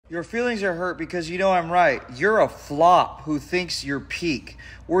Your feelings are hurt because you know I'm right. You're a flop who thinks you're peak.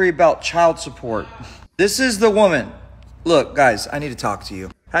 Worry about child support. This is the woman. Look, guys, I need to talk to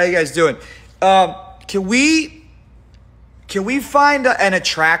you. How you guys doing? Can we find an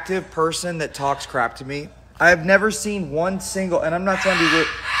attractive person that talks crap to me? I have never seen one single, and I'm not trying to be rude.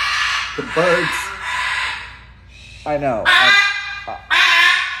 The birds. I know.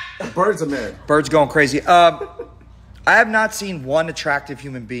 The birds are mad. Birds going crazy. I have not seen one attractive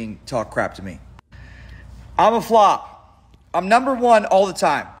human being talk crap to me. I'm a flop. I'm number one all the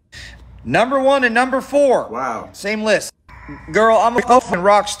time. Number one and number four. Wow. Same list. Girl, I'm a fucking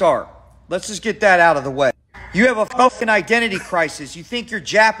rock star. Let's just get that out of the way. You have a fucking identity crisis. You think you're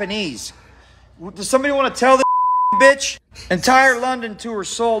Japanese. Does somebody want to tell this bitch? Entire London tour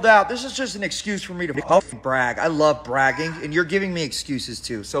sold out. This is just an excuse for me to fucking brag. I love bragging, and you're giving me excuses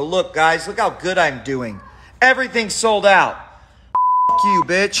too. So look, guys, look how good I'm doing. Everything's sold out. Fuck you,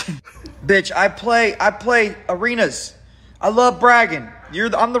 bitch. Bitch, I play arenas. I love bragging.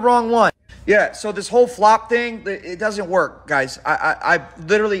 I'm the wrong one. Yeah, so this whole flop thing, it doesn't work, guys. I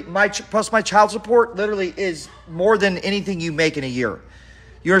literally, plus my child support literally is more than anything you make in a year.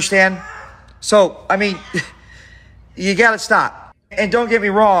 You understand? So, I mean, you gotta stop. And don't get me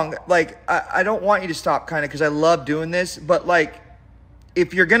wrong, like, I don't want you to stop, kind of, because I love doing this. But, like,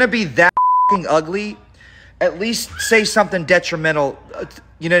 if you're gonna be that fucking ugly, at least say something detrimental,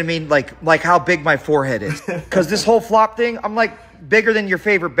 you know what I mean? Like how big my forehead is. Because this whole flop thing, I'm like bigger than your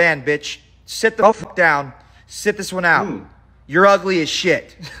favorite band, bitch. Sit the fuck down. Sit this one out. You're ugly as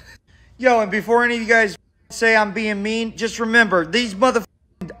shit. Yo, and before any of you guys say I'm being mean, just remember, these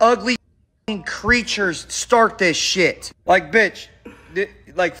motherfucking ugly creatures start this shit. Like, bitch,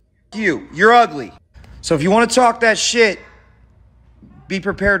 like, you. You're ugly. So if you want to talk that shit, be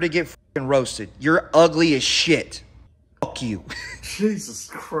prepared to get fucking roasted. You're ugly as shit. Fuck you. Jesus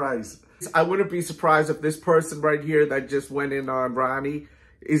Christ. I wouldn't be surprised if this person right here that just went in on Ronnie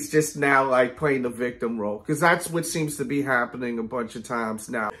is just now like playing the victim role. Because that's what seems to be happening a bunch of times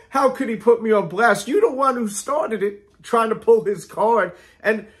now. How could he put me on blast? You're the one who started it, trying to pull his card.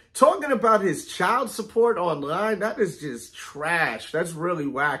 And talking about his child support online, that is just trash. That's really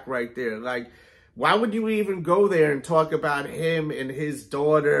whack right there. Like, why would you even go there and talk about him and his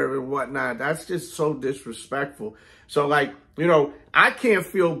daughter and whatnot? That's just so disrespectful. So, like, you know, I can't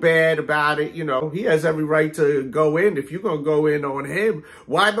feel bad about it. You know, he has every right to go in. If you're going to go in on him,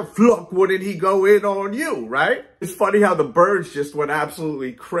 why the fuck wouldn't he go in on you, right? It's funny how the birds just went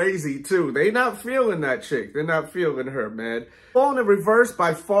absolutely crazy, too. They not feeling that chick. They're not feeling her, man. Falling in Reverse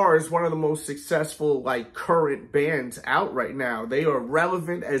by far is one of the most successful, like, current bands out right now. They are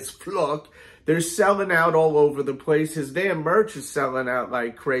relevant as fuck. They're selling out all over the place. His damn merch is selling out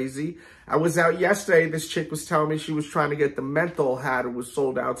like crazy. I was out yesterday. This chick was telling me she was trying to get the menthol hat. It was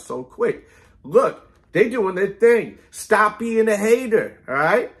sold out so quick. Look, they doing their thing. Stop being a hater, all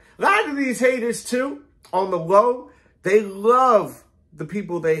right? A lot of these haters, too, on the low, they love the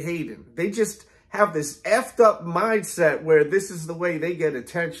people they hating. They just have this effed up mindset where this is the way they get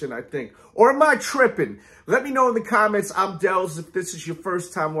attention, I think. Or am I tripping? Let me know in the comments. I'm Delz. If this is your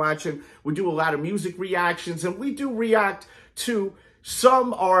first time watching, we do a lot of music reactions, and we do react to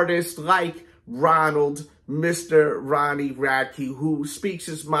some artists like Mr. Ronnie Radke, who speaks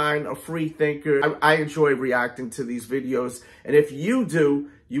his mind, a free thinker. I enjoy reacting to these videos, and if you do,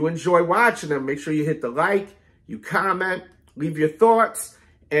 you enjoy watching them, make sure you hit the like, you comment, leave your thoughts.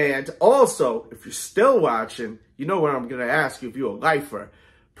 And also, if you're still watching, you know what I'm going to ask you if you're a lifer.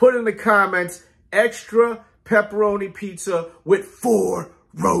 Put in the comments, extra pepperoni pizza with 4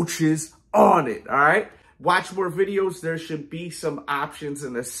 roaches on it, all right? Watch more videos. There should be some options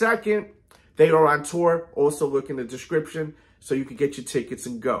in a second. They are on tour. Also look in the description so you can get your tickets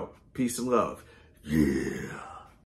and go. Peace and love. Yeah.